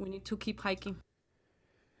 We need to keep hiking.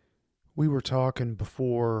 We were talking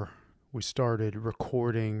before we started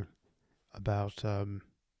recording about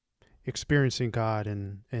experiencing God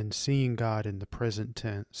and seeing God in the present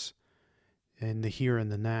tense, in the here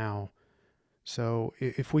and the now. So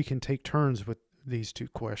if we can take turns with these two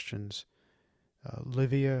questions,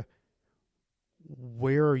 Livia,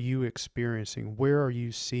 where are you experiencing, where are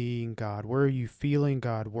you seeing God? Where are you feeling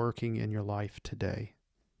God working in your life today?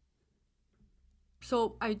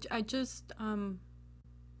 So I just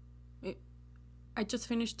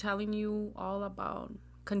finished telling you all about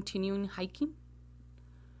continuing hiking.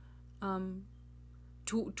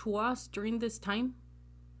 To us during this time,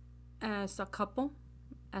 as a couple,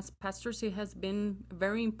 as pastors, it has been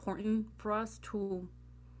very important for us to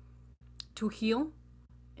heal.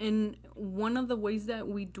 And one of the ways that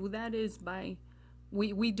we do that is by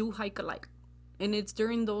we do hike alike, and it's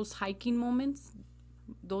during those hiking moments,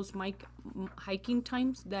 those hiking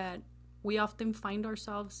times, that we often find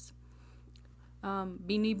ourselves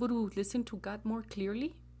being able to listen to God more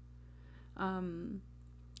clearly.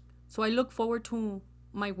 So I look forward to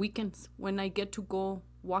my weekends when I get to go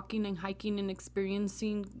walking and hiking and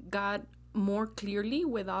experiencing God more clearly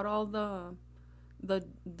without all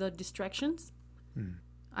the distractions.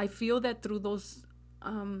 I feel that through those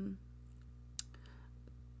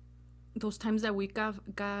times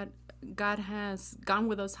that God has gone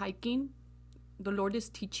with us hiking, the Lord is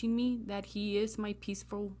teaching me that He is my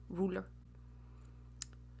peaceful ruler,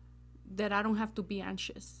 that I don't have to be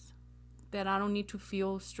anxious, that I don't need to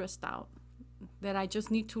feel stressed out, that I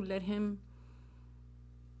just need to let Him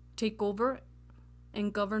take over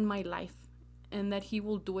and govern my life, and that he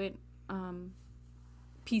will do it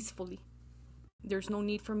peacefully. There's no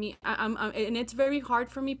need for me. And it's very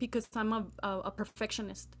hard for me because I'm a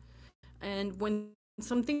perfectionist. And when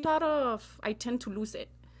something's out of, I tend to lose it.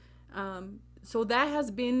 So that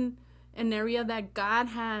has been an area that God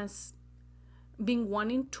has been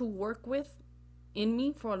wanting to work with in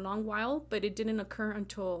me for a long while, but it didn't occur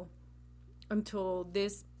until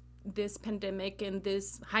this pandemic and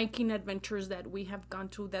this hiking adventures that we have gone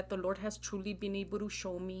to, that the Lord has truly been able to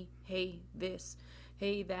show me, hey, this,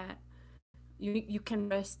 hey, that. You can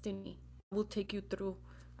rest in me. I will take you through.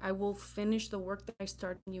 I will finish the work that I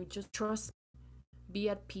started in you. Just trust, be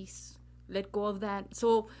at peace, let go of that.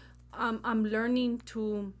 So I'm learning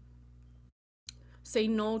to say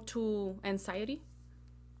no to anxiety.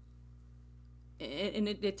 And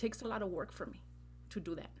it takes a lot of work for me to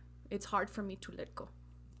do that. It's hard for me to let go.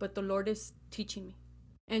 But the Lord is teaching me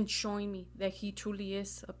and showing me that he truly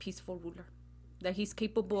is a peaceful ruler, that he's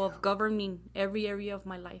capable of governing every area of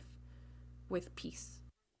my life with peace.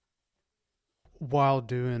 While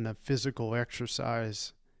doing a physical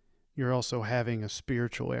exercise, you're also having a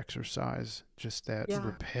spiritual exercise, just that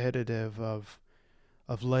repetitive of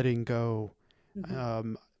letting go.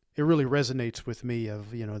 Mm-hmm. It really resonates with me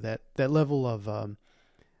of, that level of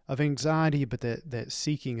anxiety, but that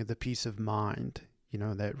seeking of the peace of mind,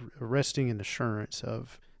 that resting in assurance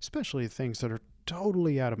of, especially things that are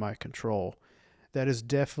totally out of my control. That is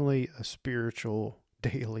definitely a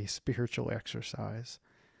daily spiritual exercise.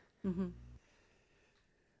 Mm-hmm.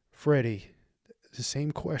 Freddie, the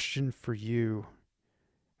same question for you.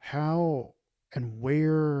 How and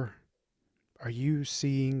where are you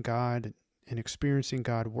seeing God and experiencing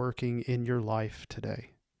God working in your life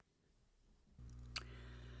today?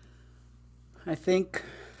 I think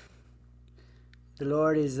the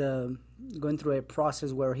Lord is going through a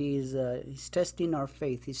process where he's testing our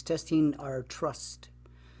faith. He's testing our trust.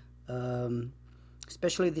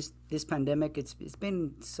 Especially this pandemic, it's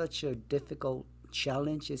been such a difficult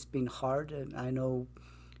challenge. It's been hard, and I know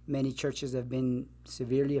many churches have been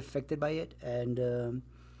severely affected by it. And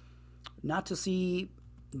not to see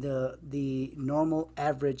the normal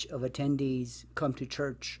average of attendees come to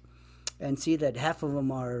church and see that half of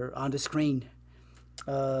them are on the screen.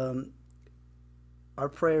 Our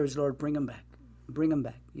prayer is, Lord, bring them back. Bring them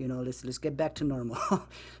back. Let's get back to normal.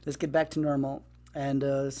 Let's get back to normal.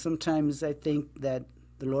 And sometimes I think that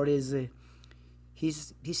the Lord is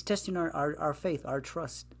he's testing our faith, our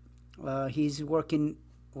trust. He's working,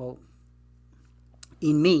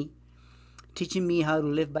 in me, teaching me how to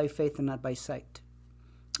live by faith and not by sight.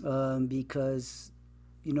 Because,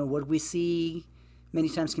 what we see many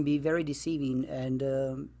times can be very deceiving. And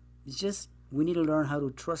it's just, we need to learn how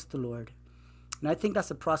to trust the Lord. And I think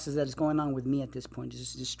that's a process that is going on with me at this point.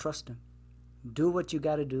 Just trust him. Do what you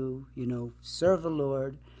got to do, serve the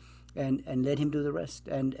Lord, and let him do the rest.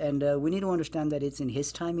 And we need to understand that it's in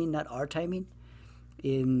his timing, not our timing.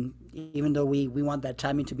 Even though we want that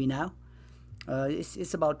timing to be now,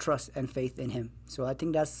 it's about trust and faith in him. So I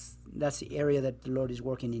think that's the area that the Lord is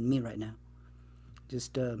working in me right now.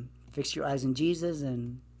 Just fix your eyes on Jesus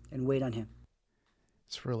and wait on him.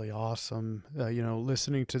 It's really awesome.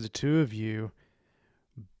 Listening to the two of you,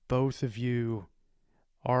 both of you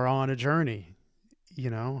are on a journey,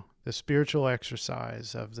 the spiritual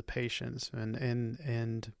exercise of the patience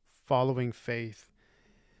and following faith.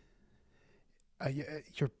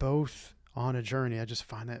 You're both on a journey. I just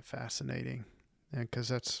find that fascinating, and because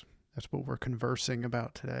that's what we're conversing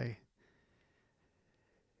about today.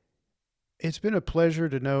 It's been a pleasure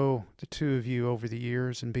to know the two of you over the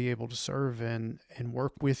years and be able to serve and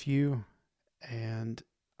work with you. And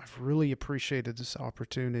I've really appreciated this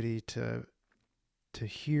opportunity to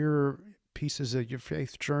hear pieces of your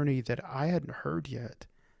faith journey that I hadn't heard yet.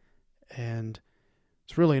 And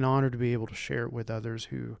it's really an honor to be able to share it with others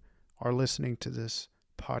who are listening to this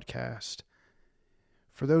podcast.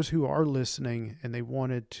 For those who are listening and they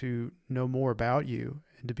wanted to know more about you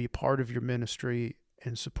and to be part of your ministry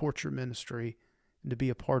and support your ministry and to be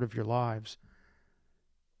a part of your lives,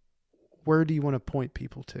 where do you want to point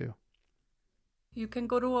people to? You can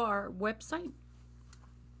go to our website.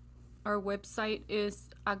 Our website is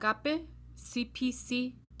agapecpc.org.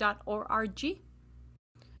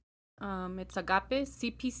 It's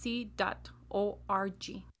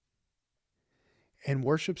agapecpc.org. And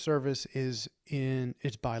worship service it's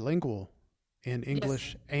bilingual in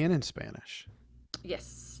English and in Spanish.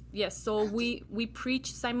 Yes. So we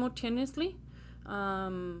preach simultaneously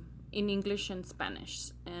in English and Spanish,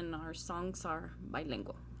 and our songs are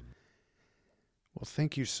bilingual. Well,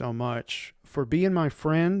 thank you so much for being my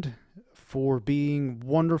friend, for being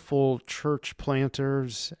wonderful church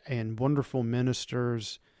planters and wonderful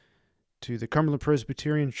ministers to the Cumberland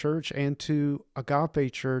Presbyterian Church and to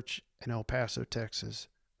Agape Church in El Paso, Texas.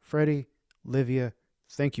 Freddie, Livia,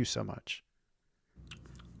 thank you so much.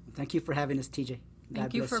 Thank you for having us, TJ.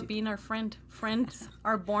 Thank you for being our friend. Friends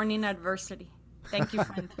are born in adversity. Thank you,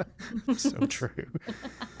 friend. So true.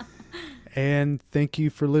 And thank you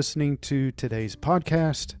for listening to today's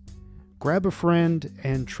podcast. Grab a friend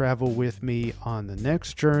and travel with me on the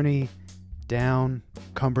next journey down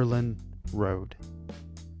Cumberland Road.